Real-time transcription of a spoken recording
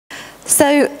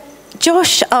So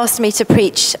Josh asked me to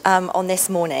preach on this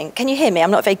morning. Can you hear me? I'm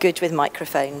not very good with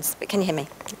microphones, but can you hear me?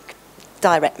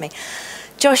 Direct me.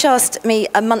 Josh asked me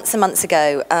months and months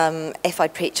ago if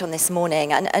I'd preach on this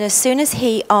morning. And as soon as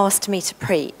he asked me to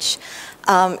preach,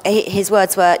 his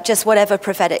words were, just whatever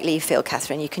prophetically you feel,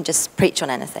 Catherine, you can just preach on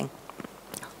anything,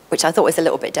 which I thought was a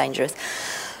little bit dangerous.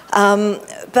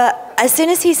 But as soon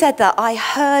as he said that, I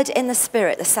heard in the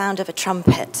spirit the sound of a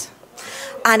trumpet.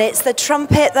 And it's the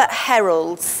trumpet that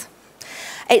heralds.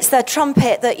 It's the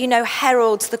trumpet that,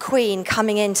 heralds the Queen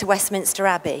coming into Westminster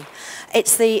Abbey.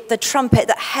 It's the trumpet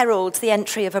that heralds the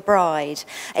entry of a bride.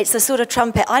 It's the sort of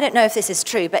trumpet, I don't know if this is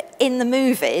true, but in the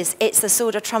movies, it's the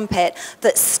sort of trumpet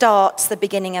that starts the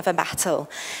beginning of a battle.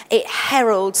 It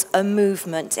heralds a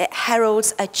movement. It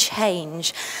heralds a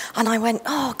change. And I went,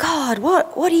 oh God,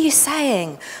 what are you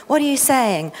saying? What are you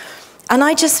saying? And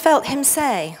I just felt him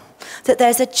say that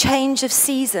there's a change of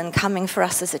season coming for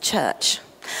us as a church.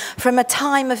 From a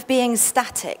time of being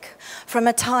static, from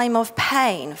a time of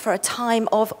pain, for a time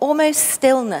of almost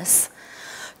stillness,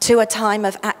 to a time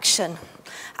of action.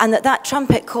 And that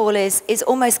trumpet call is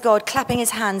almost God clapping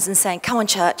his hands and saying, come on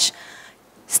church,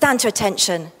 stand to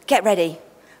attention, get ready,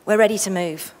 we're ready to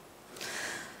move.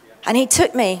 And he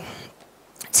took me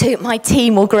to my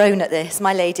team will groan at this,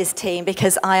 my ladies' team,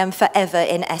 because I am forever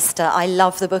in Esther. I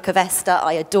love the book of Esther.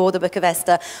 I adore the book of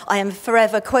Esther. I am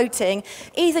forever quoting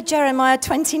either Jeremiah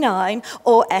 29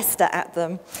 or Esther at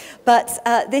them. But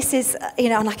this is,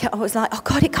 I was like, oh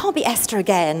God, it can't be Esther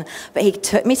again. But he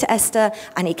took me to Esther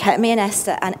and he kept me in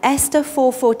Esther. And Esther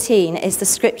 4:14 is the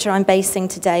scripture I'm basing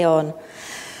today on.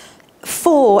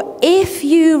 For if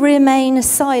you remain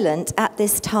silent at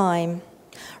this time,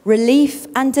 relief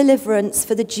and deliverance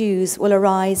for the Jews will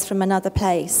arise from another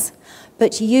place.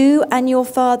 But you and your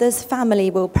father's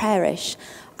family will perish.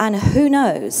 And who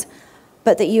knows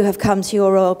but that you have come to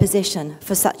your royal position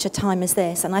for such a time as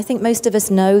this. And I think most of us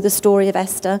know the story of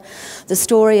Esther, the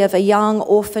story of a young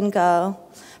orphan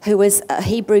girl who was a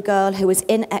Hebrew girl who was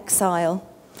in exile.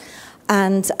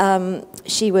 And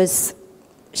she was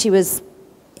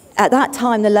at that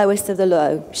time the lowest of the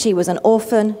low. She was an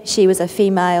orphan, she was a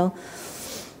female,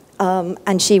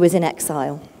 and she was in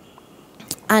exile.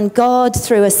 And God,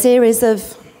 through a series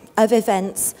of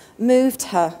events, moved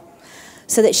her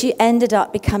so that she ended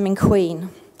up becoming queen.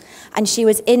 And she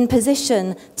was in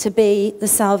position to be the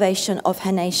salvation of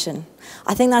her nation.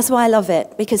 I think that's why I love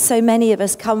it, because so many of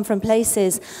us come from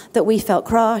places that we felt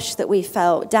crushed, that we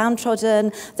felt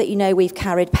downtrodden, that, we've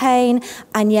carried pain,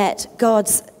 and yet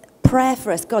God's prayer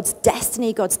for us, God's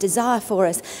destiny, God's desire for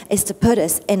us is to put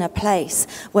us in a place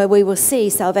where we will see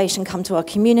salvation come to our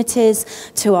communities,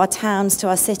 to our towns, to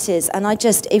our cities. And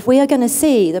if we are going to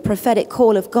see the prophetic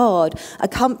call of God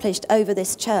accomplished over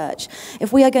this church,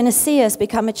 if we are going to see us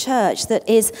become a church that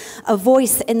is a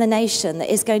voice in the nation,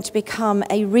 that is going to become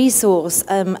a resource,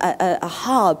 a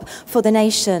hub for the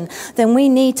nation, then we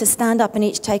need to stand up and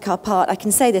each take our part. I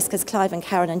can say this because Clive and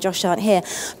Karen and Josh aren't here,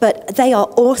 but they are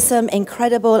awesome,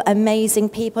 incredible, amazing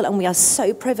people, and we are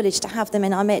so privileged to have them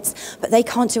in our midst, but they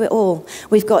can't do it all.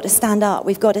 We've got to stand up.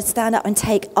 We've got to stand up and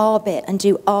take our bit and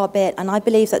do our bit. And I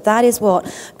believe that is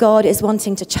what God is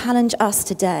wanting to challenge us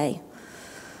today.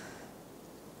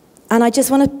 And I just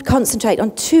want to concentrate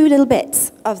on two little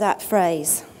bits of that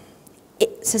phrase.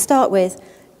 To start with,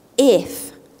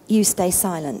 if you stay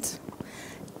silent.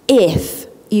 If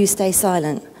you stay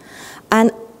silent.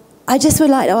 And I just would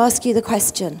like to ask you the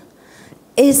question,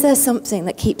 is there something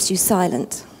that keeps you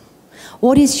silent?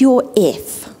 What is your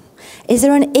if? Is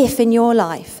there an if in your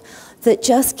life that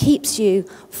just keeps you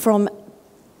from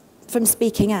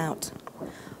speaking out?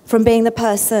 From being the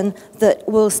person that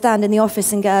will stand in the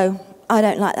office and go, I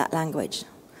don't like that language.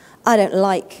 I don't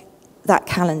like that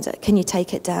calendar. Can you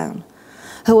take it down?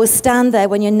 Who will stand there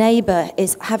when your neighbor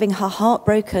is having her heart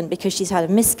broken because she's had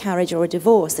a miscarriage or a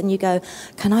divorce, and you go,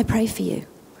 can I pray for you?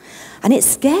 And it's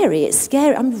scary,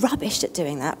 I'm rubbish at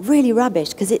doing that, really rubbish,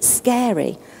 because it's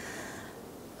scary.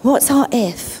 What's our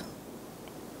if?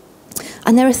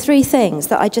 And there are three things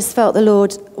that I just felt the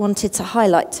Lord wanted to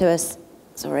highlight to us.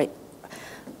 Sorry,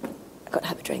 I've got to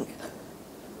have a drink.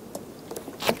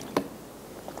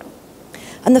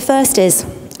 And the first is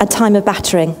a time of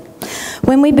battering.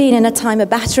 When we've been in a time of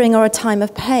battering or a time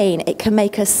of pain, it can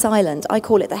make us silent. I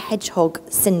call it the hedgehog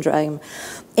syndrome.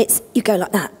 You go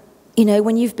like that.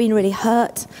 When you've been really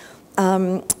hurt,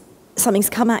 something's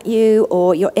come at you,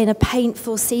 or you're in a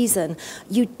painful season,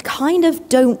 you kind of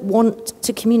don't want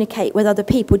to communicate with other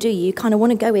people, do you? You kind of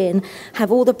want to go in,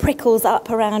 have all the prickles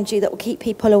up around you that will keep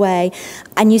people away,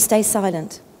 and you stay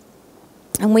silent.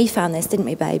 And we found this, didn't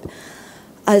we, babe?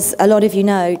 As a lot of you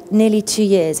know, nearly 2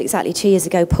 years, exactly 2 years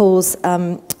ago, Paul's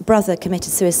brother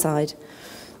committed suicide.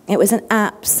 It was an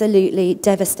absolutely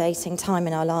devastating time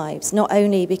in our lives, not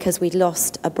only because we'd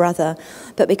lost a brother,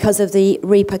 but because of the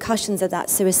repercussions of that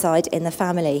suicide in the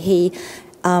family.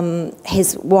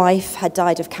 His wife had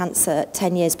died of cancer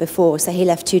 10 years before, so he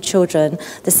left 2 children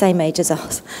the same age as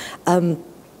us.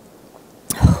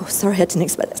 Sorry, I didn't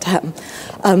expect that to happen.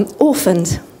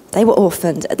 Orphaned. They were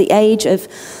orphaned. At the age of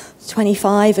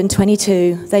 25 and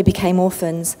 22, they became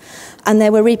orphans. And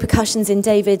there were repercussions in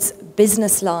David's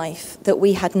business life that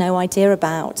we had no idea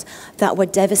about, that were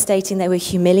devastating. They were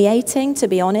humiliating, to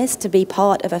be honest, to be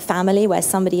part of a family where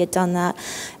somebody had done that.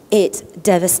 It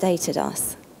devastated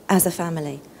us as a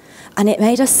family. And it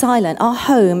made us silent. Our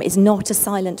home is not a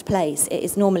silent place. It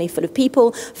is normally full of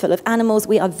people, full of animals.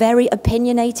 We are very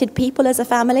opinionated people as a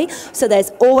family. So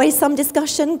there's always some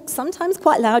discussion, sometimes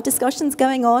quite loud discussions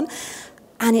going on.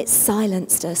 And it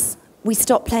silenced us. We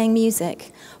stopped playing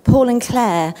music. Paul and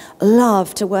Claire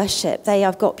love to worship. They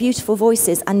have got beautiful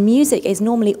voices, and music is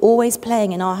normally always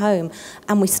playing in our home,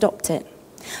 and we stopped it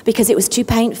because it was too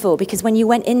painful. Because when you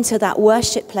went into that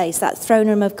worship place, that throne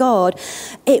room of God,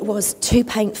 it was too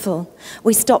painful.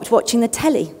 We stopped watching the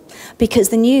telly because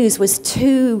the news was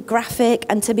too graphic,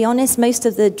 and to be honest, most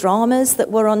of the dramas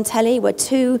that were on telly were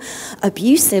too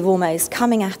abusive almost,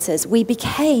 coming at us. We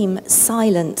became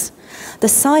silent. The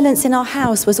silence in our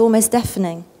house was almost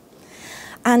deafening.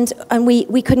 And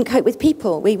we couldn't cope with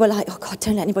people. We were like, oh God,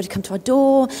 don't let anybody come to our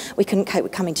door. We couldn't cope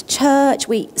with coming to church.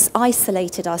 We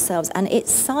isolated ourselves, and it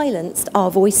silenced our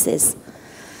voices.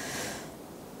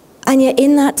 And yet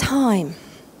in that time,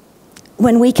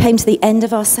 when we came to the end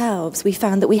of ourselves, we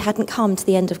found that we hadn't come to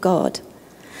the end of God.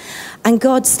 And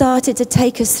God started to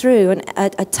take us through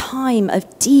a time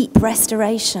of deep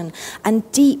restoration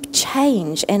and deep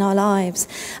change in our lives.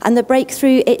 And the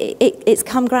breakthrough, it's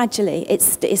come gradually.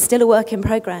 It's still a work in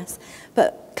progress.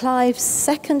 But Clive's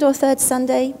second or third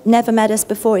Sunday, never met us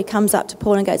before. He comes up to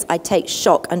Paul and goes, I take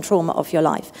shock and trauma off your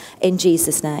life in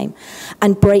Jesus' name.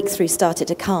 And breakthrough started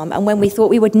to come. And when we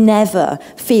thought we would never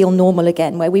feel normal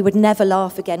again, where we would never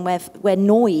laugh again, where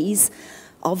noise,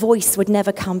 our voice would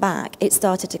never come back, it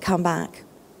started to come back.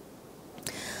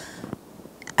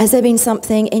 Has there been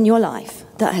something in your life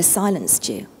that has silenced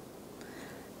you?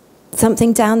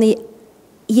 Something down the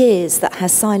years that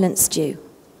has silenced you?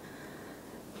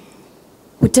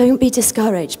 Well, don't be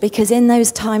discouraged, because in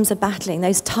those times of battling,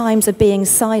 those times of being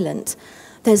silent,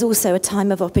 there's also a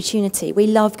time of opportunity. We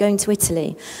love going to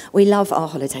Italy. We love our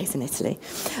holidays in Italy.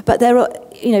 But there are,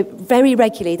 very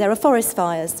regularly, there are forest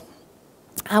fires.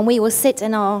 And we will sit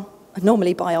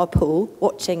normally by our pool,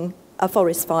 watching a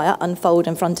forest fire unfold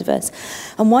in front of us.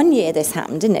 And one year this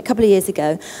happened, didn't it? A couple of years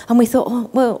ago. And we thought, oh,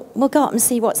 well, we'll go up and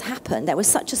see what's happened. There was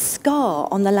such a scar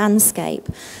on the landscape.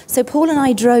 So Paul and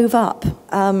I drove up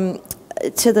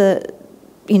to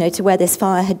where this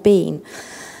fire had been.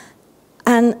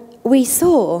 And we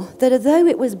saw that although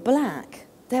it was black,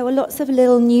 there were lots of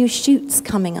little new shoots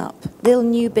coming up, little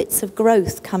new bits of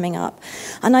growth coming up.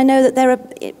 And I know that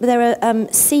there are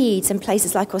seeds in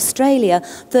places like Australia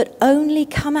that only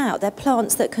come out. They're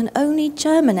plants that can only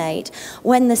germinate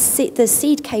when the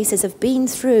seed cases have been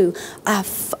through a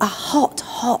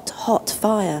hot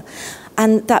fire.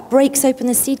 And that breaks open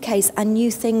the seed case and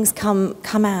new things come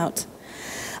out.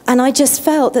 And I just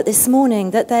felt that this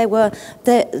morning that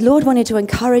the Lord wanted to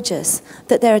encourage us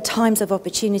that there are times of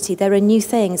opportunity, there are new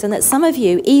things, and that some of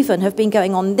you even have been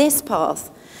going on this path,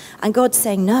 and God's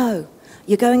saying, no,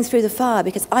 you're going through the fire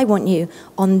because I want you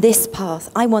on this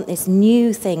path. I want this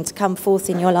new thing to come forth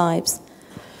in your lives.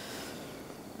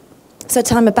 So a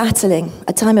time of battling,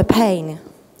 a time of pain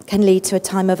can lead to a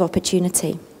time of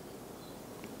opportunity.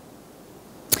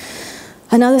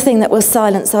 Another thing that will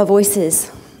silence our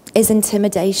voices is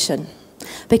intimidation,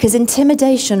 because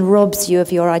intimidation robs you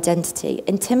of your identity.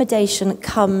 Intimidation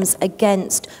comes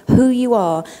against who you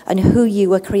are and who you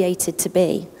were created to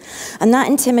be. And that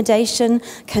intimidation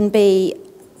can be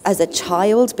as a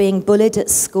child being bullied at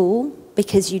school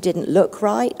because you didn't look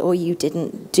right, or you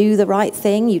didn't do the right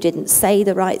thing, you didn't say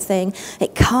the right thing.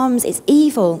 It's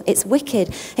evil, it's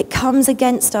wicked. It comes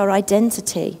against our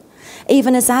identity.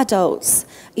 Even as adults,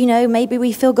 maybe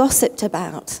we feel gossiped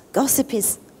about. Gossip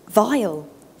is vile,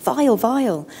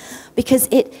 because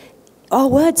our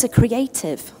words are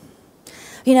creative.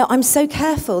 I'm so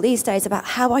careful these days about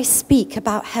how I speak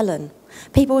about Helen.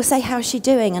 People will say, how's she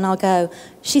doing? And I'll go,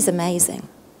 she's amazing.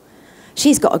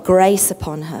 She's got a grace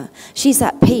upon her. She's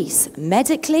at peace.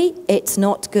 Medically, it's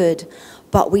not good.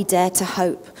 but we dare to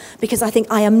hope. Because I think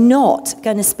I am not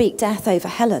going to speak death over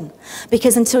Helen.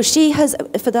 Because until she has,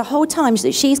 for the whole time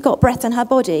that she's got breath in her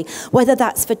body, whether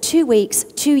that's for 2 weeks,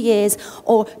 2 years,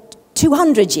 or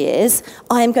 200 years,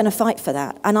 I am going to fight for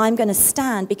that. And I'm going to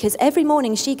stand, because every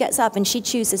morning she gets up and she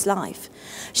chooses life.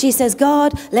 She says,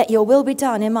 God, let your will be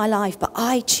done in my life, but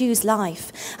I choose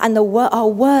life. And our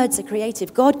words are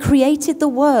creative. God created the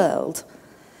world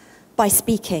by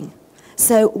speaking.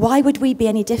 So why would we be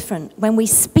any different? When we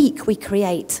speak, we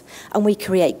create. And we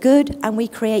create good and we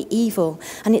create evil.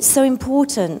 And it's so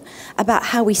important about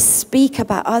how we speak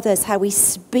about others, how we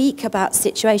speak about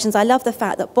situations. I love the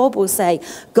fact that Bob will say,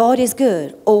 God is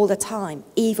good all the time,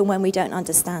 even when we don't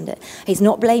understand it. He's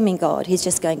not blaming God. He's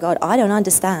just going, God, I don't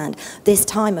understand this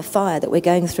time of fire that we're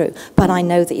going through, but I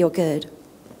know that you're good.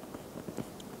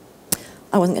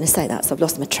 I wasn't going to say that, so I've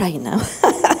lost my train now.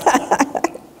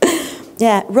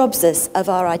 Yeah, robs us of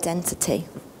our identity.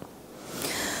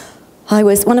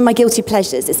 One of my guilty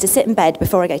pleasures is to sit in bed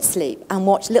before I go to sleep and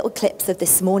watch little clips of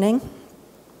This Morning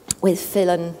with Phil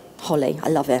and Holly. I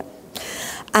love it.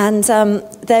 And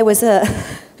there was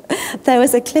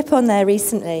a clip on there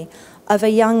recently of a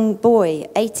young boy,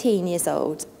 18 years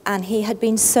old, and he had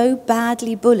been so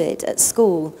badly bullied at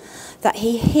school that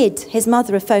he hid. His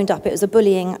mother had phoned up. It was a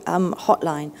bullying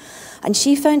hotline. And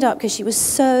she phoned up because she was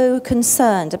so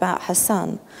concerned about her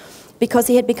son because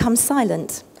he had become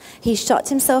silent. He shut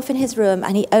himself in his room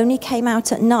and he only came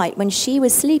out at night when she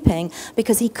was sleeping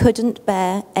because he couldn't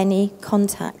bear any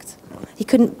contact. He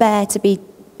couldn't bear to be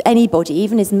anybody,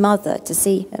 even his mother, to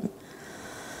see him.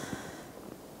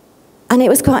 And it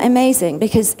was quite amazing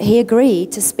because he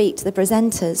agreed to speak to the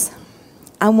presenters.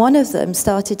 And one of them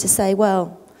started to say,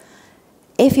 well,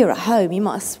 if you're at home, you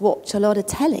must watch a lot of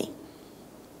telly.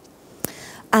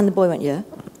 And the boy went, yeah.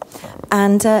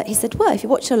 And he said, well, if you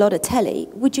watch a lot of telly,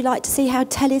 would you like to see how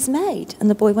telly's made? And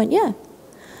the boy went, yeah.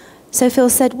 So Phil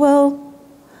said, well,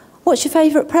 what's your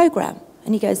favourite programme?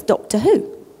 And he goes, Doctor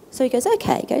Who. So he goes,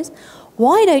 okay. He goes,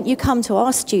 why don't you come to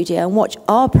our studio and watch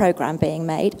our programme being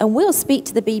made, and we'll speak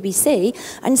to the BBC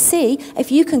and see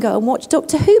if you can go and watch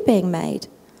Doctor Who being made.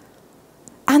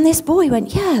 And this boy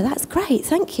went, yeah, that's great,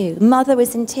 thank you. Mother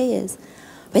was in tears.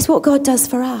 But it's what God does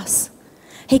for us.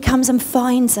 He comes and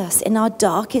finds us in our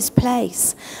darkest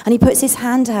place. And he puts his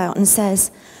hand out and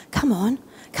says, come on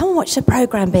watch the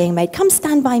programme being made. Come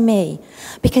stand by me,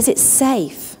 because it's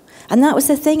safe. And that was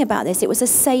the thing about this. It was a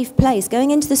safe place.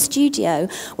 Going into the studio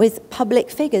with public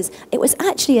figures, it was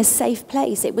actually a safe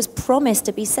place. It was promised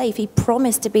to be safe. He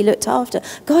promised to be looked after.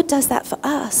 God does that for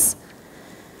us.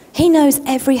 He knows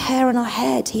every hair on our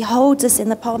head. He holds us in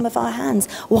the palm of our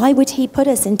hands. Why would he put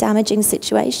us in damaging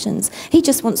situations? He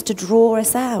just wants to draw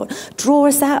us out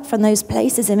from those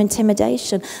places of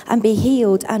intimidation and be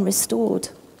healed and restored.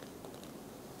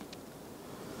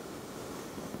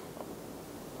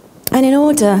 And in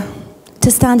order to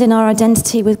stand in our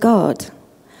identity with God,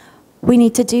 we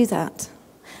need to do that.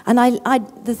 And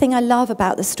the thing I love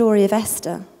about the story of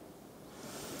Esther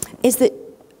is that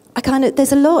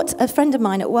a friend of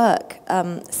mine at work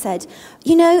said,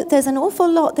 you know, there's an awful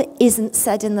lot that isn't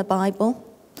said in the Bible.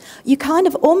 You kind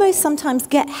of almost sometimes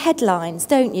get headlines,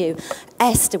 don't you?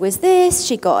 Esther was this,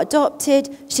 she got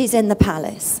adopted, she's in the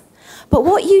palace. But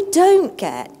what you don't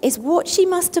get is what she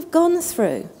must have gone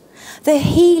through. The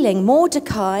healing.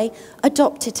 Mordecai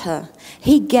adopted her.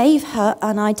 He gave her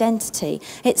an identity.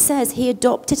 It says he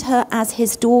adopted her as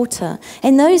his daughter.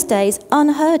 In those days,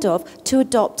 unheard of to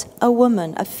adopt a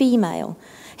woman, a female.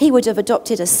 He would have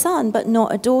adopted a son, but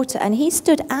not a daughter. And he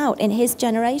stood out in his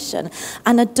generation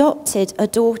and adopted a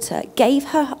daughter, gave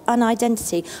her an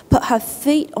identity, put her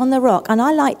feet on the rock. And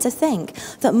I like to think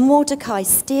that Mordecai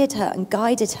steered her and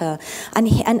guided her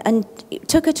and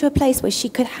took her to a place where she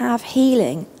could have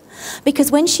healing.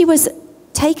 Because when she was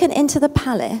taken into the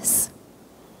palace,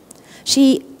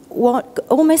 she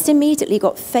almost immediately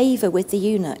got favor with the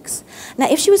eunuchs. Now,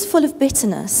 if she was full of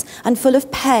bitterness and full of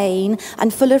pain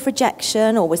and full of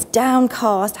rejection or was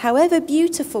downcast, however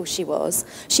beautiful she was,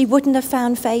 she wouldn't have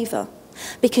found favor.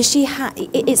 Because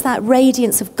it's that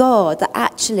radiance of God that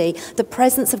actually, the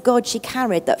presence of God she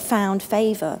carried that found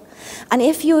favor. And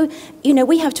if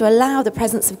we have to allow the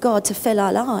presence of God to fill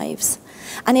our lives.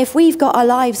 And if we've got our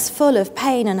lives full of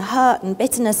pain and hurt and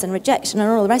bitterness and rejection and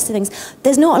all the rest of things,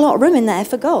 there's not a lot of room in there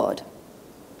for God.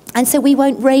 And so we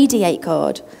won't radiate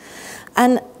God.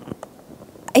 And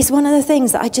it's one of the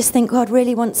things that I just think God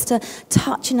really wants to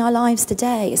touch in our lives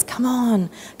today is, come on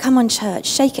church,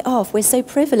 shake it off. We're so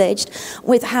privileged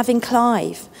with having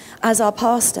Clive as our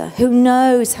pastor, who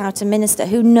knows how to minister,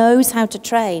 who knows how to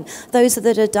train those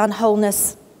that have done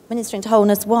wholeness ministering to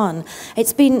Wholeness 1.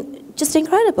 It's been just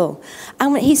incredible.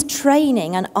 And he's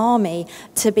training an army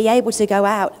to be able to go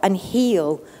out and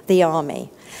heal the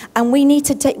army. And we need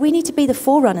to be the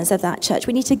forerunners of that, church.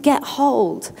 We need to get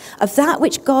hold of that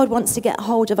which God wants to get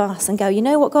hold of us and go, you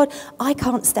know what, God, I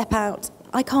can't step out.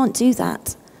 I can't do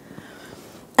that.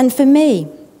 And for me,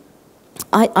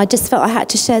 I just felt I had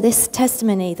to share this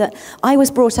testimony that I was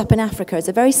brought up in Africa as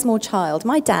a very small child.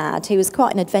 My dad, who was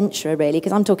quite an adventurer really,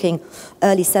 because I'm talking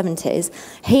early 70s,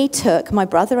 he took my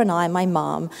brother and I and my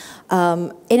mum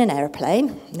in an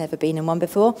aeroplane, never been in one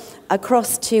before,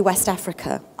 across to West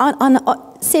Africa.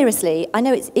 Seriously, I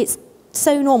know it's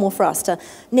so normal for us to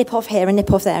nip off here and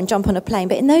nip off there and jump on a plane,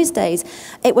 but in those days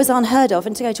it was unheard of.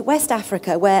 And to go to West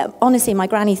Africa, where honestly my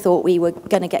granny thought we were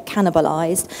going to get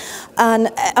cannibalized, and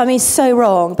I mean so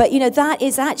wrong, but you know that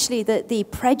is actually the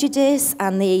prejudice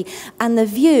and the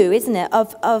view, isn't it,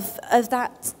 of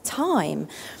that time.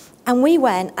 And we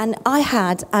went, and I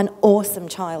had an awesome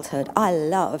childhood. I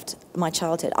loved my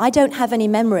childhood. I don't have any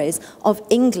memories of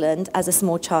England as a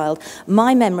small child.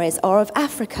 My memories are of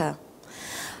Africa.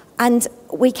 And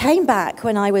we came back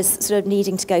when I was sort of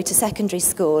needing to go to secondary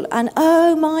school, and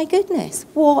oh my goodness,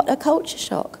 what a culture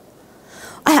shock.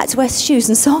 I had to wear shoes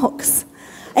and socks.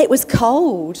 It was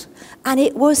cold, and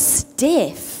it was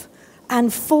stiff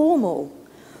and formal.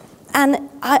 And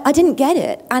I didn't get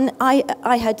it. And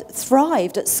I had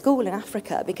thrived at school in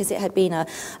Africa because it had been an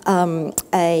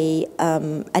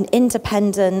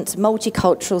independent,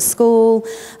 multicultural school,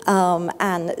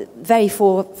 and very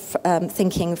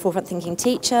forward-thinking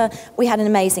teacher. We had an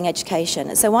amazing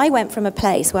education. So I went from a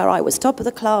place where I was top of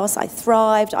the class, I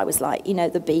thrived, I was like, you know,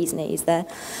 the bee's knees there.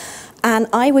 And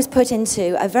I was put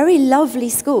into a very lovely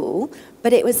school,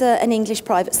 but it was an English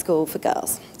private school for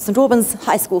girls. St Albans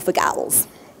High School for gals.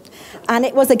 And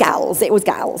it was gals.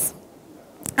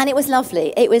 And it was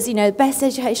lovely. It was, you know, the best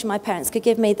education my parents could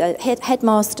give me. The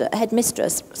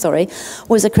headmistress,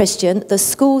 was a Christian. The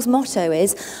school's motto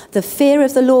is, the fear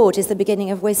of the Lord is the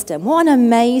beginning of wisdom. What an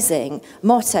amazing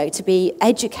motto to be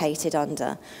educated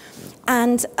under.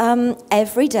 And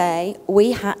every day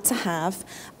we had to have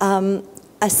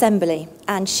assembly.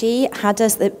 And she had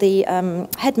us, the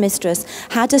headmistress,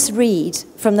 had us read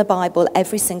from the Bible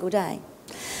every single day.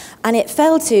 And it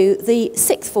fell to the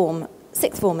sixth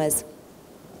formers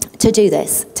to do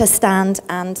this, to stand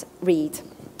and read.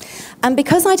 And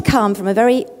because I'd come from a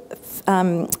very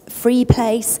free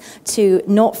place to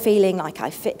not feeling like I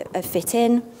fit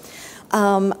in,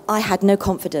 I had no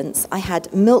confidence. I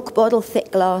had milk bottle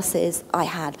thick glasses. I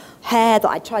had hair that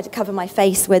I tried to cover my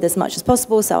face with as much as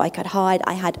possible so I could hide.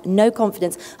 I had no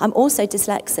confidence. I'm also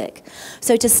dyslexic.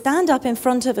 So to stand up in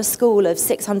front of a school of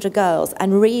 600 girls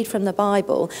and read from the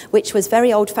Bible, which was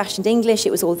very old-fashioned English,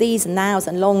 it was all these and nows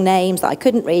and long names that I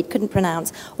couldn't read, couldn't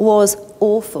pronounce, was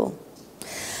awful.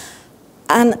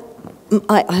 And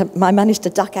I managed to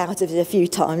duck out of it a few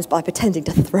times by pretending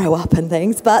to throw up and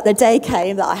things, but the day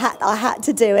came that I had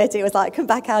to do it. It was like, I couldn't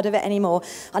back out of it anymore.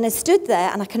 And I stood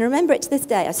there, and I can remember it to this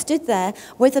day. I stood there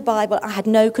with the Bible. I had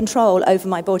no control over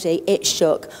my body. It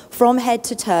shook from head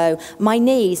to toe. My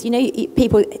knees, you know,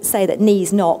 people say that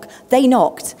knees knock. They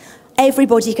knocked.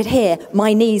 Everybody could hear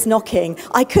my knees knocking.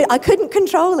 I couldn't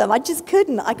control them. I just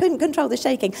couldn't. I couldn't control the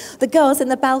shaking. The girls in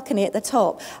the balcony at the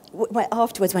top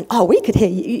afterwards went, oh, we could hear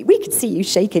you. We could see you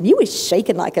shaking. You were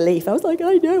shaking like a leaf. I was like,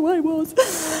 I know I was.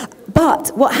 But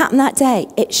what happened that day?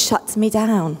 It shut me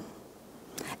down.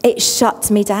 It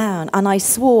shut me down. And I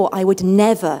swore I would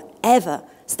never, ever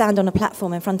stand on a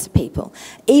platform in front of people.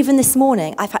 Even this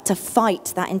morning, I've had to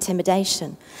fight that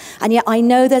intimidation. And yet I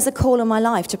know there's a call in my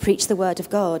life to preach the word of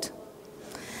God.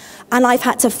 And I've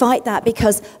had to fight that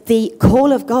because the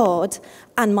call of God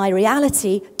and my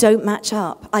reality don't match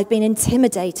up. I've been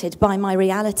intimidated by my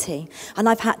reality. And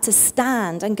I've had to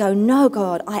stand and go, no,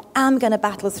 God, I am going to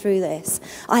battle through this.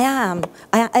 I am.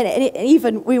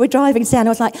 Even we were driving today and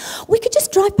I was like, we could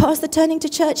just drive past the turning to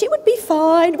church. It would be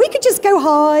fine. We could just go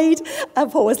hide. And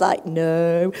Paul was like,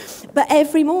 no. But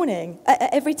every morning,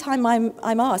 every time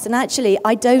I'm asked, and actually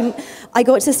I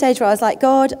got to the stage where I was like,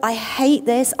 God, I hate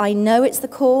this. I know it's the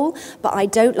call, but I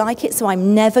don't like it, so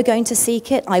I'm never going to seek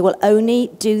it. I will only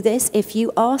do this if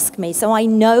you ask me. So I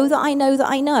know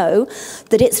that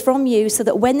it's from you, so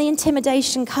that when the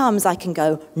intimidation comes, I can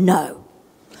go, no,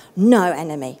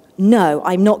 enemy. No,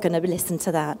 I'm not going to listen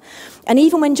to that. And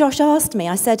even when Josh asked me,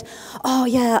 I said, oh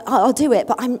yeah, I'll do it,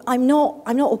 but I'm not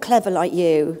all clever like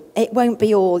you. It won't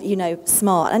be all, you know,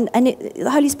 smart. And the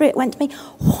Holy Spirit went to me,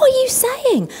 what are you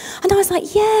saying? And I was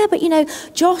like, yeah, but you know,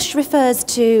 Josh refers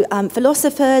to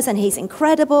philosophers and he's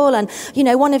incredible. And, you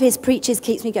know, one of his preachers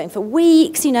keeps me going for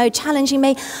weeks, you know, challenging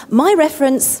me. My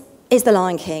reference is The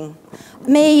Lion King.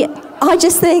 Me, I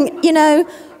just think, you know,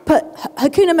 put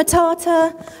Hakuna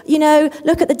Matata, you know,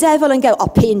 look at the devil and go, I'll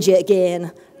pinch it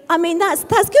again. I mean, that's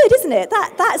good, isn't it?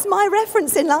 That's my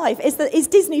reference in life, is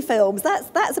Disney films.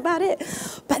 That's about it.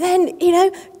 But then, you know,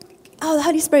 the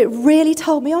Holy Spirit really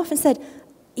told me off and said,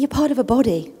 you're part of a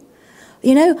body.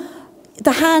 You know,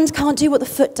 the hand can't do what the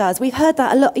foot does. We've heard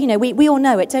that a lot. You know, we all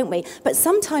know it, don't we? But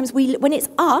sometimes when it's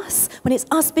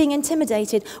us being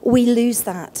intimidated, we lose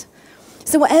that.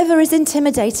 So whatever is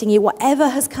intimidating you, whatever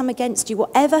has come against you,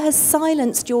 whatever has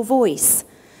silenced your voice,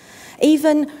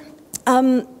 even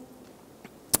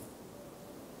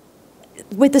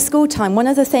with the school time, one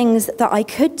of the things that I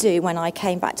could do when I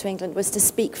came back to England was to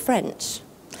speak French.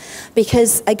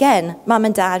 Because, again, Mum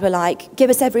and Dad were like, give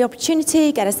us every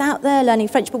opportunity, get us out there learning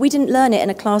French. But we didn't learn it in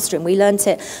a classroom. We learned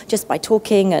it just by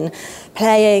talking and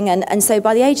playing. And so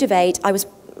by the age of 8, I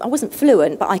wasn't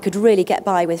fluent, but I could really get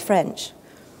by with French.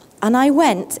 And I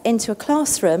went into a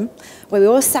classroom where we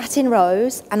all sat in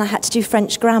rows, and I had to do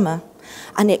French grammar.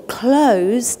 And it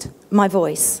closed my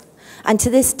voice. And to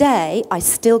this day, I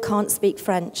still can't speak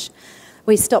French.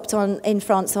 We stopped in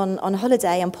France on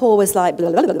holiday, and Paul was like,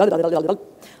 blah, blah, blah, blah, blah, blah.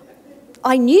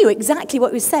 I knew exactly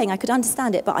what he was saying. I could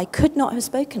understand it, but I could not have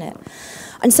spoken it.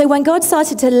 And so when God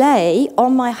started to lay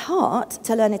on my heart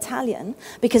to learn Italian,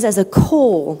 because there's a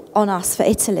call on us for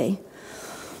Italy,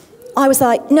 I was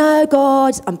like, no,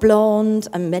 God, I'm blonde,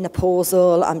 I'm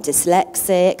menopausal, I'm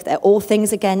dyslexic, they're all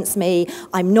things against me,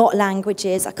 I'm not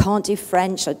languages, I can't do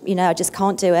French, I just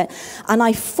can't do it. And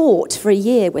I fought for a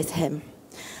year with him.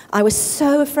 I was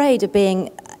so afraid of being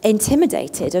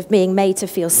intimidated, of being made to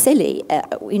feel silly,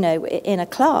 in a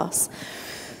class.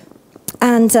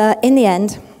 And in the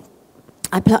end,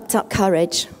 I plucked up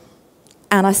courage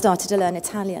and I started to learn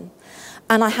Italian.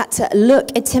 And I had to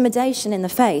look intimidation in the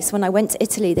face when I went to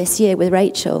Italy this year with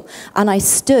Rachel, and I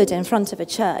stood in front of a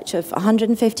church of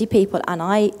 150 people and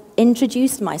I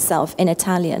introduced myself in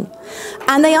Italian.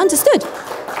 And they understood.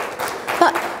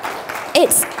 But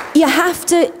you have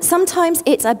to, sometimes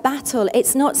it's a battle.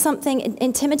 It's not something,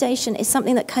 intimidation is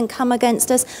something that can come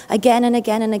against us again and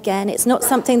again and again. It's not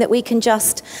something that we can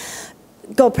just,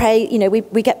 God pray,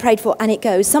 we get prayed for and it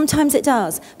goes. Sometimes it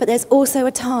does, but there's also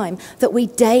a time that we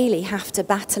daily have to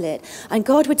battle it. And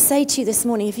God would say to you this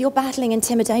morning, if you're battling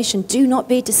intimidation, do not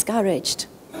be discouraged.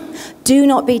 Do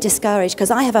not be discouraged,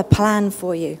 because I have a plan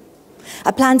for you.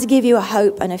 A plan to give you a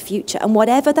hope and a future. And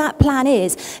whatever that plan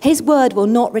is, his word will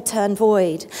not return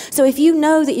void. So if you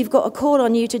know that you've got a call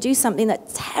on you to do something that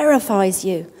terrifies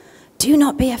you, do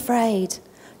not be afraid.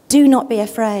 Do not be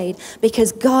afraid,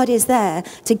 because God is there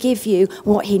to give you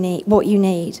what you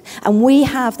need. And we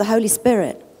have the Holy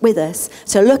Spirit with us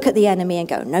to look at the enemy and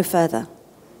go, no further.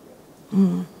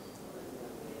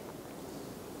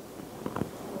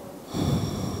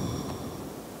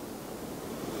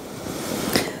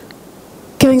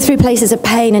 Going through places of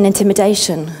pain and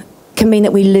intimidation can mean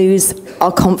that we lose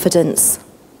our confidence.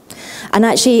 And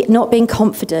actually, not being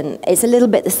confident, it's a little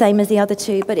bit the same as the other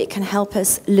two, but it can help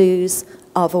us lose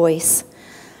our voice.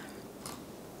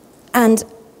 And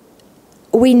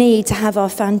we need to have our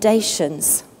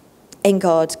foundations in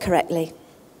God correctly.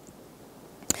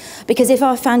 Because if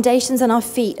our foundations and our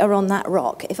feet are on that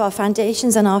rock, if our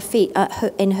foundations and our feet are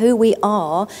in who we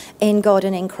are in God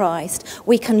and in Christ,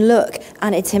 we can look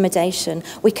at intimidation,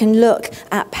 we can look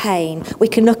at pain, we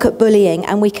can look at bullying,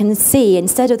 and we can see,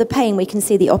 instead of the pain, we can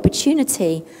see the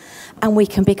opportunity, and we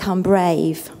can become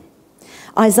brave.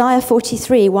 Isaiah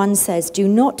 43:1 says, do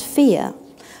not fear,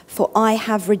 for I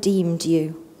have redeemed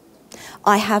you.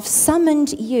 I have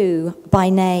summoned you by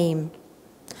name.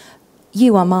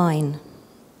 You are mine.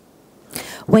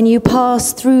 When you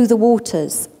pass through the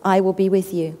waters, I will be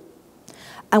with you.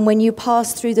 And when you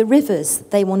pass through the rivers,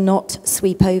 they will not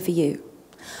sweep over you.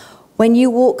 When you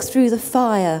walk through the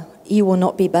fire, you will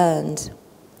not be burned.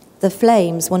 The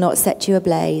flames will not set you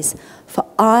ablaze. For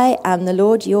I am the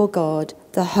Lord your God,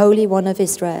 the Holy One of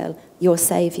Israel, your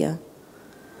Saviour.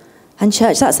 And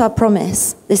church, that's our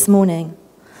promise this morning,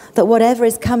 that whatever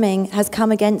is coming has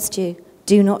come against you,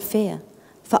 do not fear,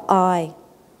 for I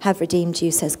have redeemed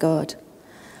you, says God.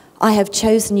 I have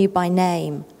chosen you by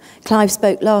name. Clive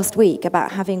spoke last week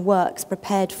about having works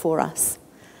prepared for us,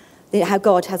 how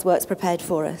God has works prepared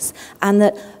for us, and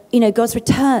that God's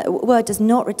word does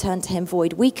not return to him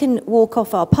void. We can walk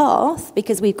off our path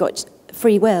because we've got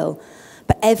free will,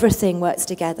 but everything works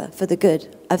together for the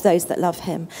good of those that love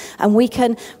him. And we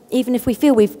can, even if we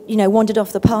feel we've wandered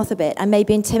off the path a bit and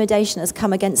maybe intimidation has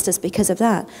come against us because of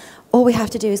that, all we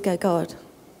have to do is go, God,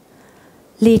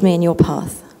 lead me in your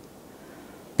path,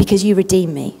 because you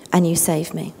redeem me and you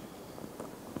save me.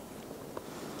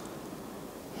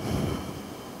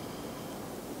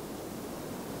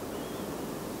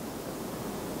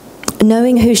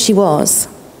 Knowing who she was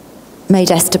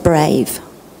made Esther brave.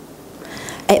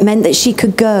 It meant that she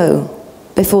could go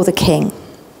before the king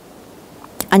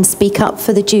and speak up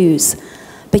for the Jews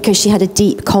because she had a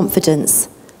deep confidence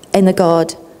in the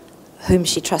God whom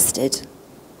she trusted.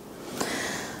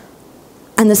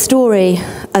 And the story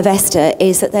of Esther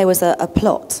is that there was a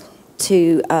plot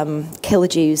to kill the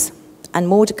Jews, and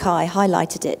Mordecai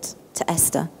highlighted it to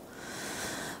Esther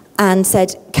and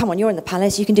said, come on, you're in the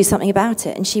palace, you can do something about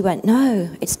it. And she went,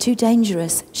 no, it's too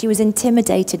dangerous. She was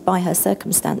intimidated by her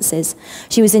circumstances.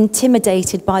 She was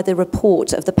intimidated by the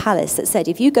report of the palace that said,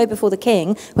 if you go before the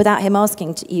king without him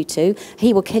asking you to,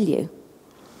 he will kill you.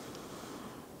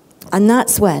 And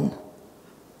that's when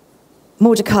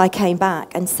Mordecai came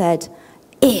back and said,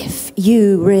 if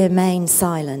you remain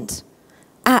silent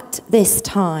at this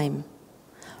time,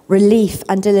 relief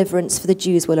and deliverance for the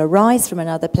Jews will arise from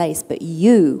another place, but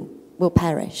you will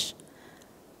perish.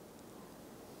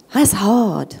 That's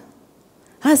hard.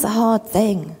 That's a hard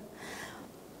thing.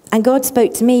 And God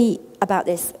spoke to me about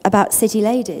this, about city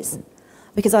ladies,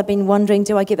 because I've been wondering,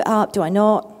 do I give it up? Do I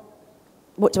not?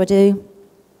 What do I do?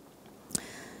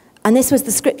 And this was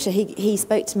the scripture he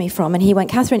spoke to me from, and he went,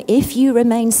 Catherine, if you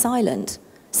remain silent,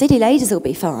 city ladies will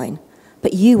be fine,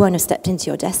 but you won't have stepped into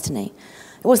your destiny.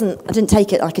 I didn't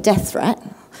take it like a death threat,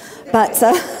 but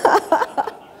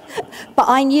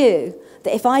I knew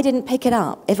that if I didn't pick it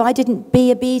up, if I didn't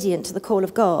be obedient to the call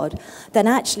of God, then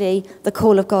actually the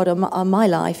call of God on my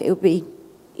life, it would be,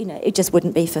 it just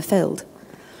wouldn't be fulfilled.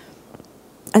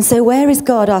 And so where is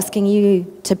God asking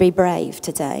you to be brave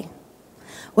today?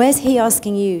 Where's he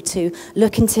asking you to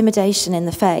look intimidation in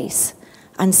the face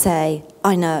and say,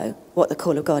 I know what the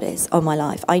call of God is on my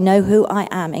life. I know who I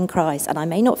am in Christ, and I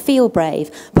may not feel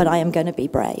brave, but I am going to be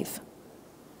brave.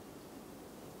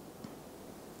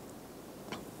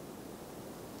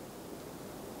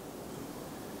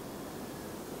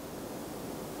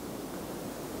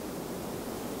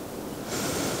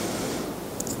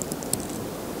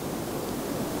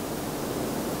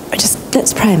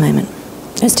 Let's pray a moment.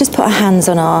 Let's just put our hands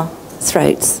on our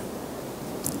throats,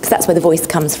 because that's where the voice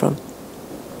comes from.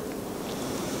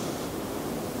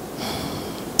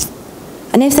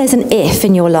 And if there's an if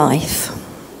in your life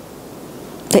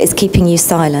that is keeping you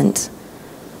silent,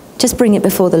 just bring it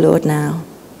before the Lord now.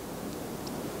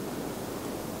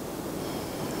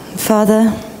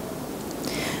 Father,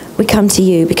 we come to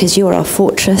you because you're our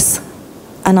fortress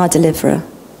and our deliverer.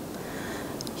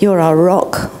 You're our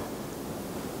rock.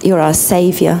 You're our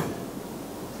saviour.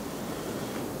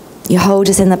 You hold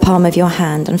us in the palm of your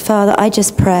hand. And Father, I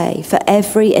just pray for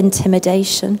every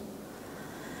intimidation,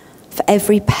 for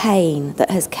every pain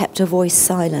that has kept a voice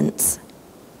silent,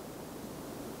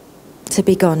 to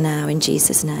be gone now in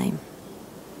Jesus' name.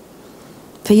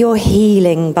 For your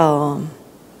healing balm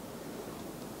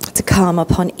to come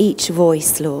upon each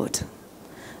voice, Lord,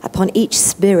 upon each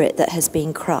spirit that has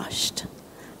been crushed,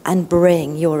 and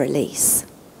bring your release.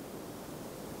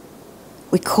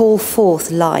 We call forth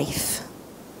life.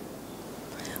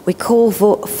 We call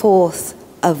forth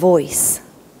a voice.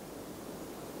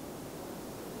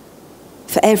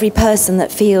 For every person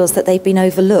that feels that they've been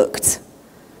overlooked,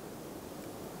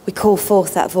 we call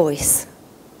forth that voice.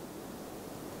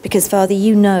 Because, Father,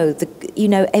 you know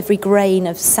every grain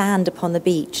of sand upon the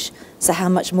beach, so how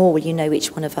much more will you know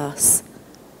each one of us?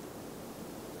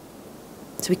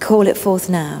 So we call it forth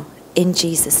now, in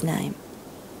Jesus' name.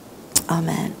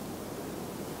 Amen.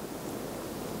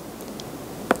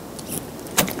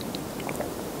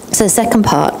 So the second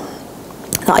part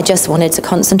that I just wanted to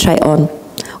concentrate on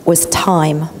was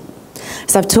time.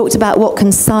 So I've talked about what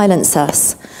can silence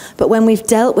us, but when we've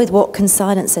dealt with what can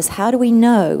silence us, how do we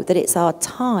know that it's our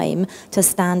time to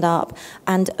stand up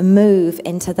and move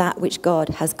into that which God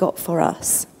has got for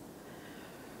us?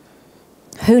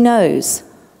 Who knows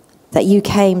that you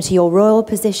came to your royal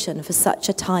position for such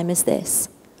a time as this?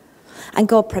 And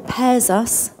God prepares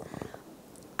us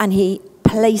and he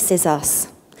places us.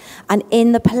 And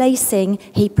in the placing,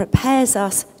 he prepares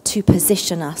us to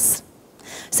position us.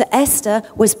 So Esther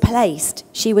was placed.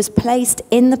 She was placed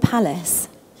in the palace.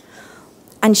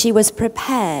 And she was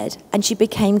prepared. And she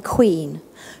became queen.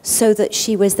 So that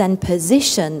she was then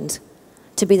positioned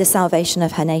to be the salvation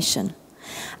of her nation.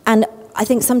 And I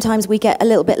think sometimes we get a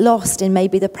little bit lost in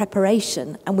maybe the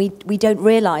preparation. And we don't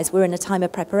realize we're in a time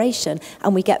of preparation.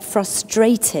 And we get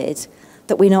frustrated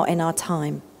that we're not in our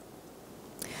time.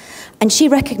 And she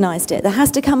recognized it. There has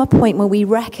to come a point where we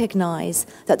recognize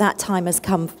that that time has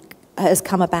come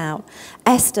about.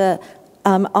 Esther,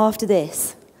 after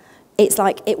this, it's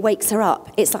like it wakes her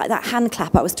up. It's like that hand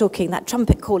clap I was talking, that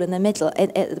trumpet call in the middle,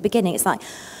 at the beginning. It's like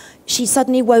she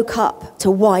suddenly woke up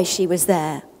to why she was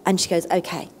there, And she goes,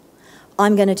 okay,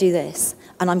 I'm going to do this.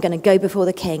 And I'm going to go before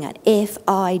the king. And if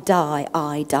I die,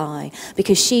 I die.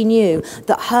 Because she knew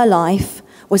that her life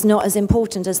was not as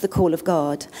important as the call of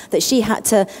God. That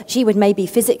she would maybe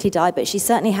physically die, but she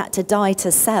certainly had to die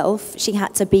to self. She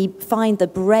had to find the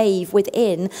brave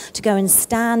within to go and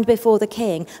stand before the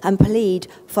king and plead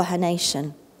for her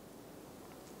nation.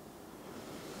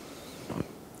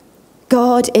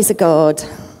 God is a God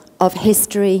of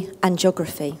history and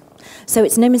geography. So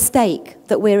it's no mistake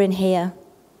that we're in here,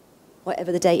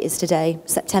 whatever the date is today,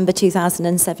 September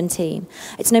 2017.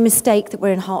 It's no mistake that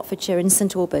we're in Hertfordshire, in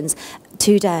St Albans,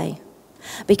 today.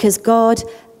 Because God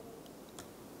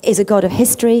is a God of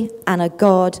history and a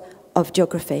God of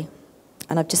geography.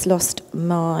 And I've just lost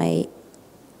my...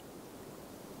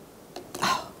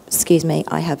 excuse me,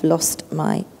 I have lost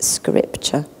my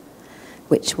scripture,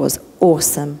 which was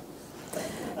awesome.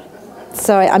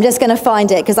 Sorry, I'm just going to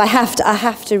find it because I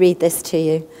have to read this to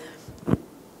you.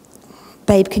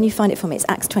 Babe, can you find it for me? It's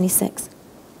Acts 26.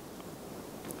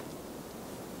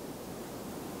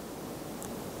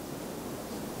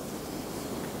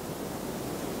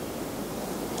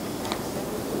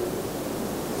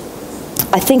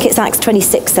 I think it's Acts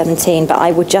 26:17, but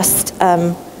I will just...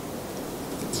 Oh,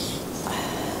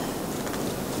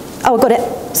 I got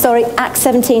it. Sorry, Acts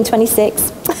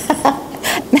 17:26.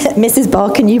 Mrs.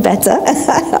 Barker knew better.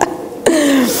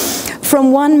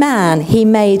 From one man he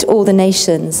made all the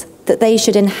nations, that they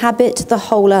should inhabit the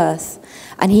whole earth.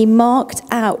 And he marked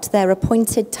out their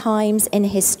appointed times in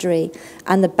history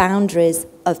and the boundaries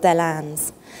of their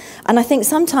lands. And I think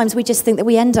sometimes we just think that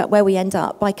we end up where we end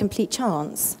up by complete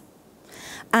chance.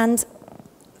 And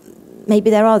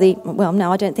maybe there are well,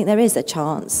 no, I don't think there is a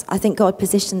chance. I think God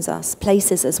positions us,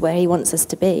 places us where he wants us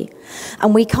to be.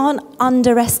 And we can't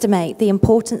underestimate the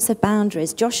importance of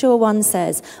boundaries. Joshua 1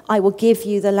 says, I will give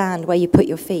you the land where you put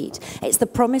your feet. It's the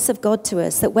promise of God to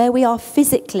us that where we are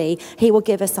physically, he will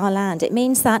give us our land. It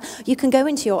means that you can go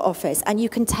into your office and you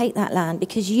can take that land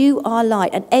because you are light,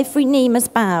 and every knee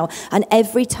must bow and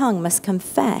every tongue must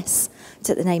confess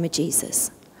to the name of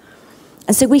Jesus.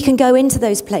 And so we can go into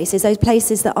those places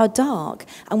that are dark,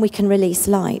 and we can release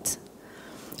light.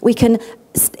 We can,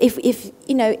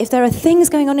 if there are things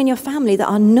going on in your family that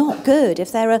are not good,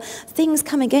 if there are things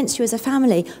come against you as a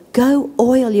family, go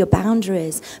oil your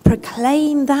boundaries.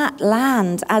 Proclaim that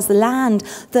land as the land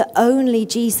that only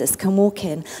Jesus can walk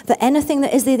in. That anything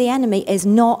that is the enemy is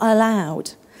not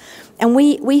allowed. And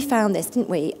we found this, didn't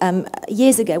we,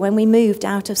 years ago when we moved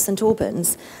out of St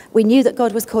Albans. We knew that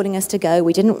God was calling us to go.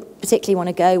 We didn't particularly want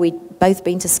to go. We'd both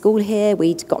been to school here.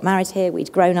 We'd got married here.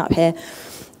 We'd grown up here.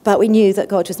 But we knew that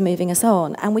God was moving us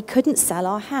on. And we couldn't sell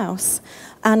our house.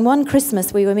 And one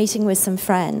Christmas we were meeting with some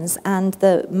friends, and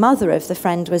the mother of the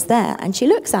friend was there. And she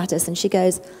looks at us and she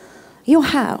goes, your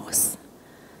house,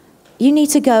 you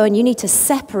need to go and you need to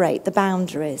separate the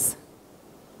boundaries.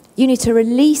 You need to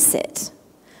release it.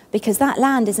 Because that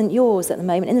land isn't yours at the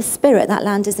moment. In the spirit, that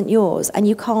land isn't yours. And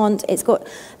you can't,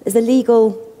 there's a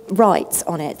legal right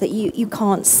on it that you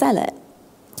can't sell it.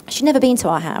 She'd never been to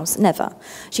our house, never.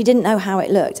 She didn't know how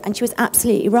it looked. And she was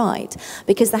absolutely right.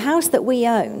 Because the house that we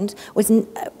owned was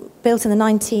built in the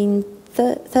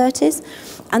 1930s.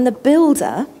 And the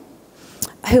builder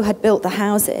who had built the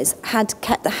houses had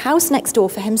kept the house next door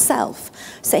for himself.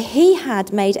 So he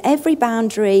had made every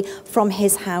boundary from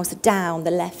his house down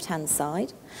the left-hand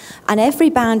side, and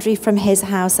every boundary from his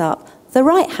house up the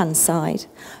right-hand side,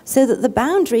 so that the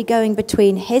boundary going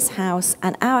between his house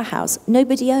and our house,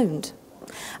 nobody owned.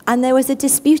 And there was a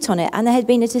dispute on it, and there had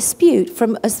been a dispute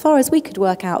from as far as we could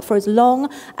work out for as long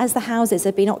as the houses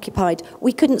had been occupied.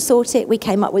 We couldn't sort it. We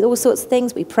came up with all sorts of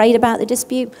things. We prayed about the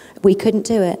dispute. We couldn't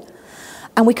do it.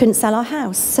 And we couldn't sell our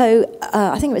house. So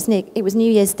I think it was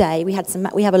New Year's Day. We have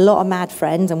a lot of mad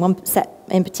friends, and one set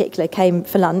in particular came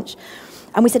for lunch.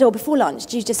 And we said, oh, before lunch,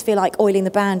 do you just feel like oiling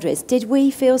the boundaries? Did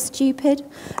we feel stupid?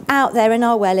 Out there in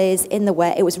our wellies, in the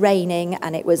wet, it was raining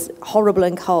and it was horrible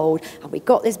and cold. And we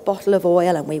got this bottle of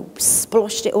oil and we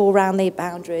sploshed it all around the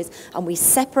boundaries. And we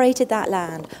separated that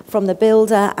land from the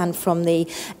builder and from the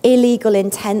illegal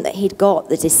intent that he'd got,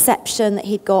 the deception that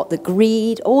he'd got, the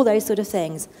greed, all those sort of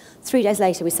things. 3 days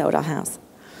later, we sold our house.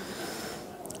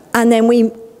 And then we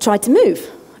tried to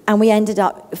move. And we ended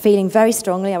up feeling very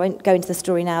strongly, I won't go into the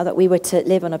story now, that we were to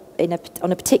live on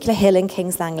a particular hill in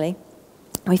Kings Langley.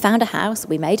 We found a house,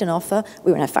 we made an offer,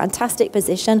 we were in a fantastic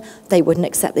position, they wouldn't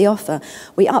accept the offer.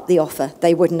 We upped the offer,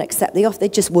 they wouldn't accept the offer, they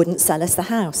just wouldn't sell us the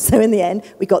house. So in the end,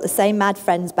 we got the same mad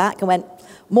friends back and went,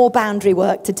 more boundary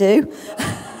work to do.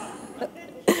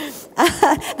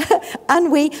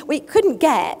 And we couldn't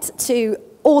get to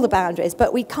all the boundaries,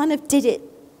 but we kind of did it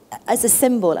as a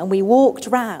symbol, and we walked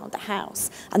round the house.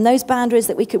 And those boundaries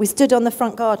that we stood on the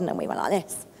front garden and we went like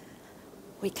this.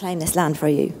 We claim this land for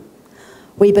you.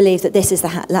 We believe that this is the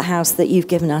house that you've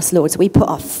given us, Lord. So we put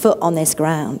our foot on this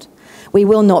ground. We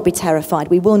will not be terrified.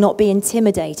 We will not be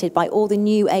intimidated by all the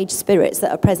new age spirits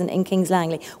that are present in Kings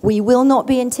Langley. We will not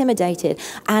be intimidated,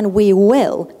 and we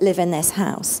will live in this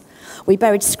house. We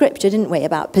buried scripture, didn't we,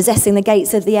 about possessing the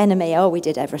gates of the enemy. Oh, we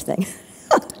did everything.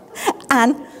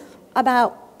 And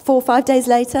about 4 or 5 days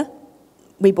later,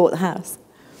 we bought the house.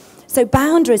 So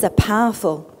boundaries are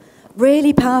powerful.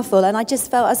 Really powerful. And I just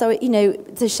felt as though,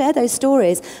 to share those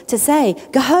stories, to say,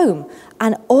 go home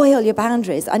and oil your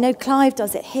boundaries. I know Clive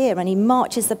does it here, and he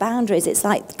marches the boundaries. It's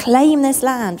like, claim this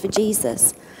land for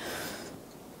Jesus.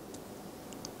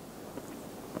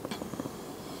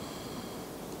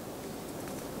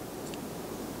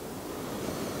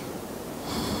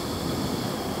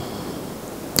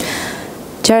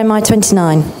 Jeremiah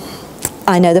 29.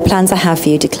 I know the plans I have for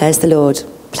you, declares the Lord.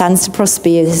 Plans to prosper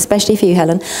you, especially for you,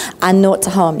 Helen, and not to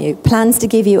harm you. Plans to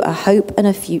give you a hope and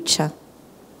a future.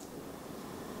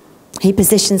 He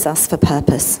positions us for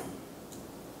purpose.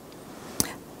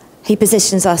 He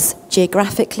positions us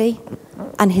geographically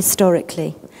and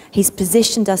historically. He's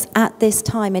positioned us at this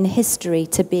time in history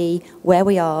to be where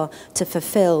we are, to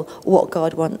fulfill what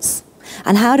God wants.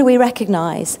 And how do we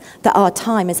recognize that our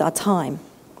time is our time?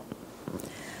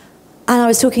 And I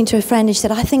was talking to a friend, and she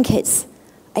said, I think it's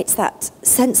that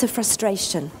sense of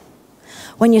frustration.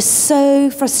 When you're so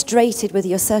frustrated with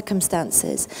your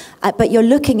circumstances, but you're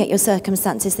looking at your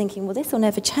circumstances thinking, well, this will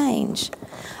never change.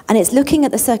 And it's looking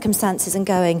at the circumstances and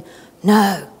going,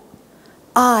 no,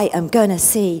 I am going to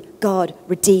see God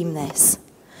redeem this.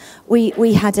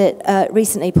 We had it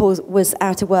recently. Paul was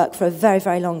out of work for a very,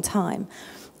 very long time,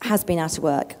 has been out of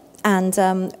work.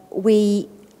 And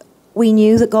we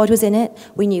knew that God was in it.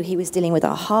 We knew he was dealing with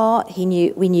our heart. We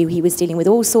knew he was dealing with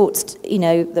all sorts,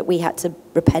 that we had to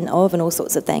repent of and all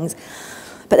sorts of things.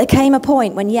 But there came a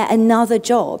point when yet another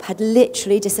job had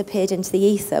literally disappeared into the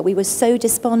ether. We were so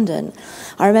despondent.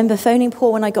 I remember phoning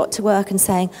Paul when I got to work and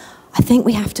saying, I think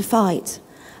we have to fight.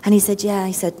 And he said, yeah.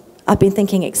 He said, I've been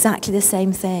thinking exactly the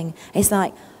same thing. It's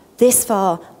like, this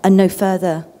far and no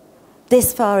further.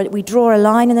 This far, we draw a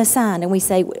line in the sand and we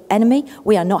say, enemy,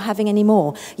 we are not having any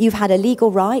more. You've had a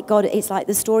legal right. God, it's like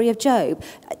the story of Job.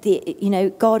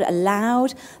 God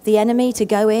allowed the enemy to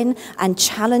go in and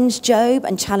challenge Job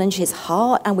and challenge his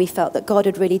heart. And we felt that God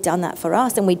had really done that for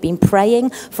us. And we'd been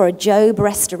praying for a Job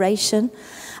restoration.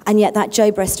 And yet that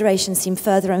Job restoration seemed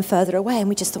further and further away. And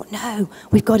we just thought, no,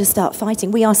 we've got to start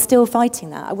fighting. We are still fighting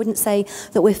that. I wouldn't say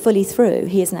that we're fully through.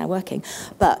 He is now working.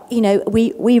 But,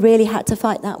 we really had to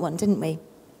fight that one, didn't we?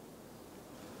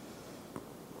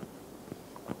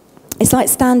 It's like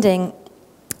standing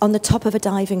on the top of a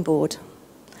diving board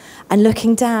and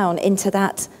looking down into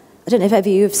that. I don't know if ever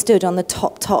you have stood on the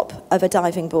top of a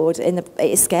diving board. It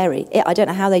is scary. I don't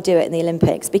know how they do it in the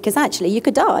Olympics, because actually you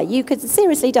could die. You could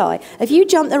seriously die. If you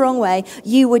jumped the wrong way,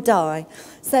 you would die.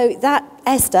 So that,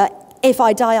 Esther, if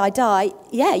I die, I die.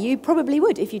 Yeah, you probably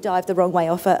would if you dive the wrong way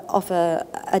off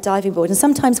a diving board. And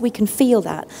sometimes we can feel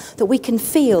that we can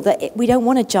feel that we don't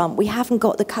want to jump. We haven't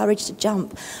got the courage to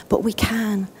jump, but we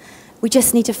can. We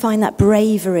just need to find that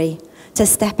bravery to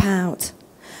step out.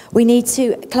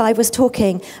 Clive was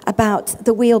talking about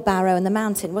the wheelbarrow and the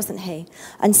mountain, wasn't he?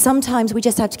 And sometimes we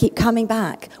just have to keep coming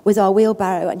back with our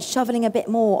wheelbarrow and shoveling a bit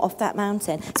more off that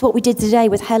mountain. It's what we did today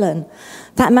with Helen.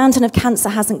 That mountain of cancer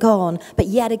hasn't gone, but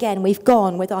yet again, we've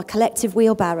gone with our collective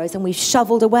wheelbarrows and we've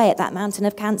shoveled away at that mountain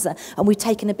of cancer and we've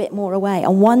taken a bit more away.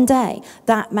 And one day,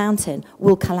 that mountain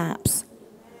will collapse.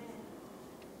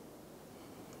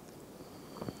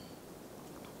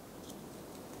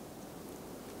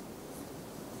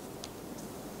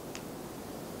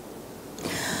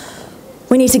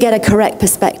 We need to get a correct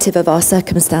perspective of our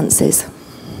circumstances.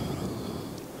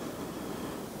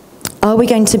 Are we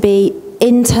going to be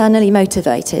internally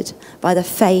motivated by the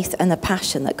faith and the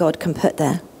passion that God can put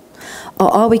there?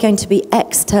 Or are we going to be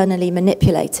externally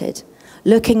manipulated,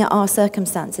 looking at our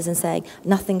circumstances and saying,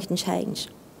 nothing can change?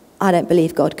 I don't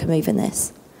believe God can move in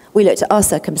this. We looked at our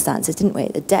circumstances, didn't we?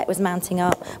 The debt was mounting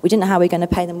up. We didn't know how we were going to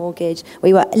pay the mortgage.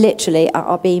 We were literally at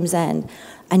our beam's end.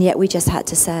 And yet we just had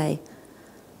to say,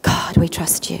 God, we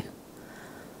trust you.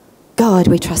 God,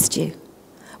 we trust you.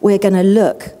 We're going to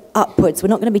look upwards. We're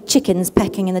not going to be chickens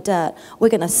pecking in the dirt. We're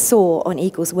going to soar on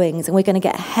eagle's wings, and we're going to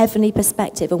get a heavenly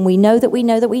perspective. And we know that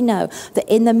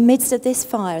in the midst of this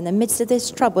fire, in the midst of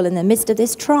this trouble, in the midst of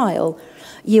this trial,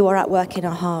 you are at work in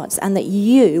our hearts, and that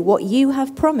what you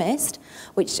have promised,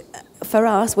 which for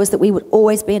us was that we would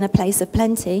always be in a place of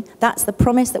plenty. That's the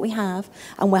promise that we have,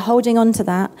 and we're holding on to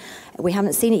that. We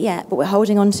haven't seen it yet, but we're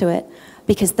holding on to it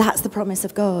because that's the promise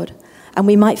of God. And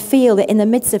we might feel that in the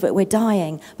midst of it we're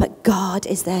dying, but God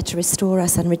is there to restore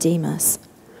us and redeem us.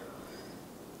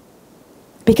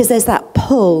 Because there's that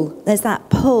pull,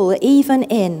 even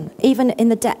in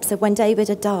the depths of when David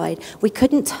had died, we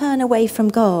couldn't turn away from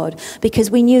God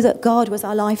because we knew that God was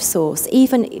our life source.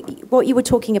 Even what you were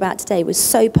talking about today was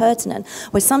so pertinent,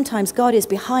 where sometimes God is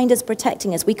behind us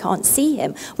protecting us. We can't see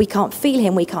him, we can't feel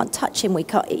him, we can't touch him, we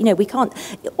can't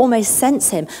almost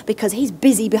sense him because he's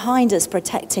busy behind us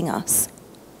protecting us.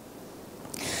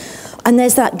 And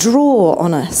there's that draw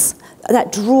on us,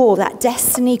 that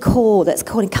destiny call that's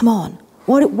calling, come on.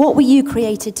 What were you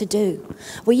created to do?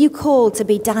 Were you called to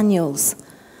be Daniels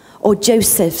or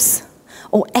Josephs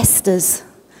or Esthers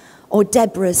or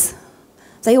Deborahs?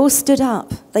 They all stood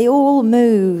up. They all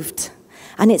moved.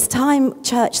 And it's time,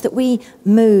 church, that we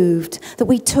moved, that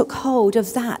we took hold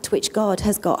of that which God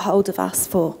has got hold of us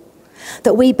for,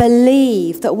 that we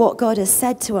believe that what God has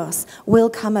said to us will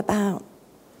come about.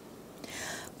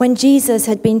 When Jesus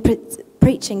had been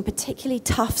preaching particularly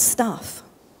tough stuff,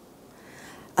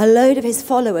 a load of his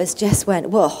followers just went,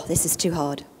 whoa, this is too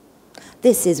hard.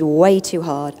 This is way too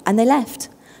hard. And they left.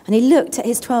 And he looked at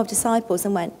his 12 disciples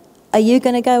and went, are you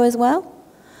going to go as well?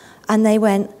 And they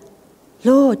went,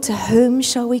 Lord, to whom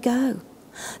shall we go?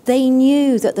 They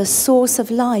knew that the source of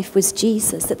life was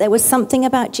Jesus, that there was something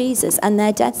about Jesus and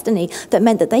their destiny that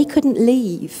meant that they couldn't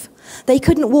leave. They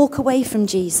couldn't walk away from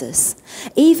Jesus.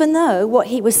 Even though what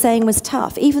he was saying was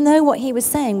tough, even though what he was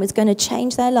saying was going to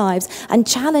change their lives and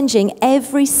challenging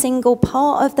every single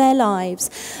part of their lives,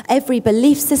 every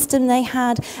belief system they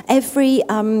had, every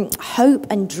hope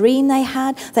and dream they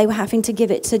had, they were having to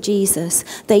give it to Jesus.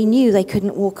 They knew they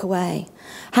couldn't walk away.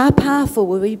 How powerful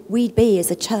would we be as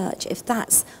a church if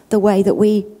that's the way that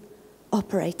we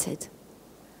operated?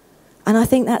 And I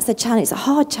think that's the challenge. It's a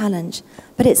hard challenge,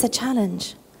 but it's a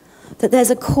challenge. That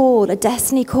there's a call, a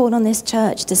destiny call on this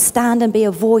church to stand and be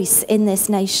a voice in this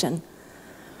nation.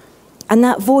 And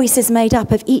that voice is made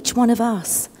up of each one of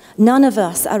us. None of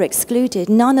us are excluded.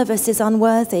 None of us is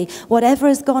unworthy. Whatever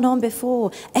has gone on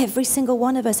before, every single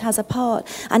one of us has a part.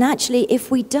 And actually,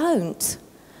 if we don't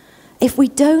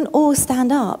all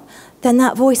stand up, then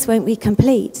that voice won't be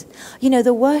complete. You know,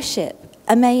 the worship,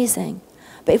 amazing.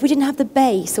 But if we didn't have the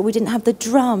bass or we didn't have the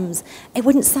drums, it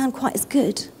wouldn't sound quite as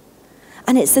good.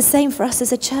 And it's the same for us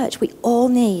as a church. We all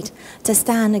need to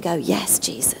stand and go, yes,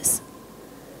 Jesus.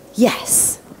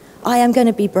 Yes, I am going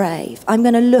to be brave. I'm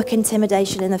going to look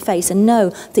intimidation in the face and know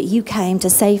that you came to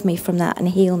save me from that and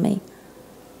heal me.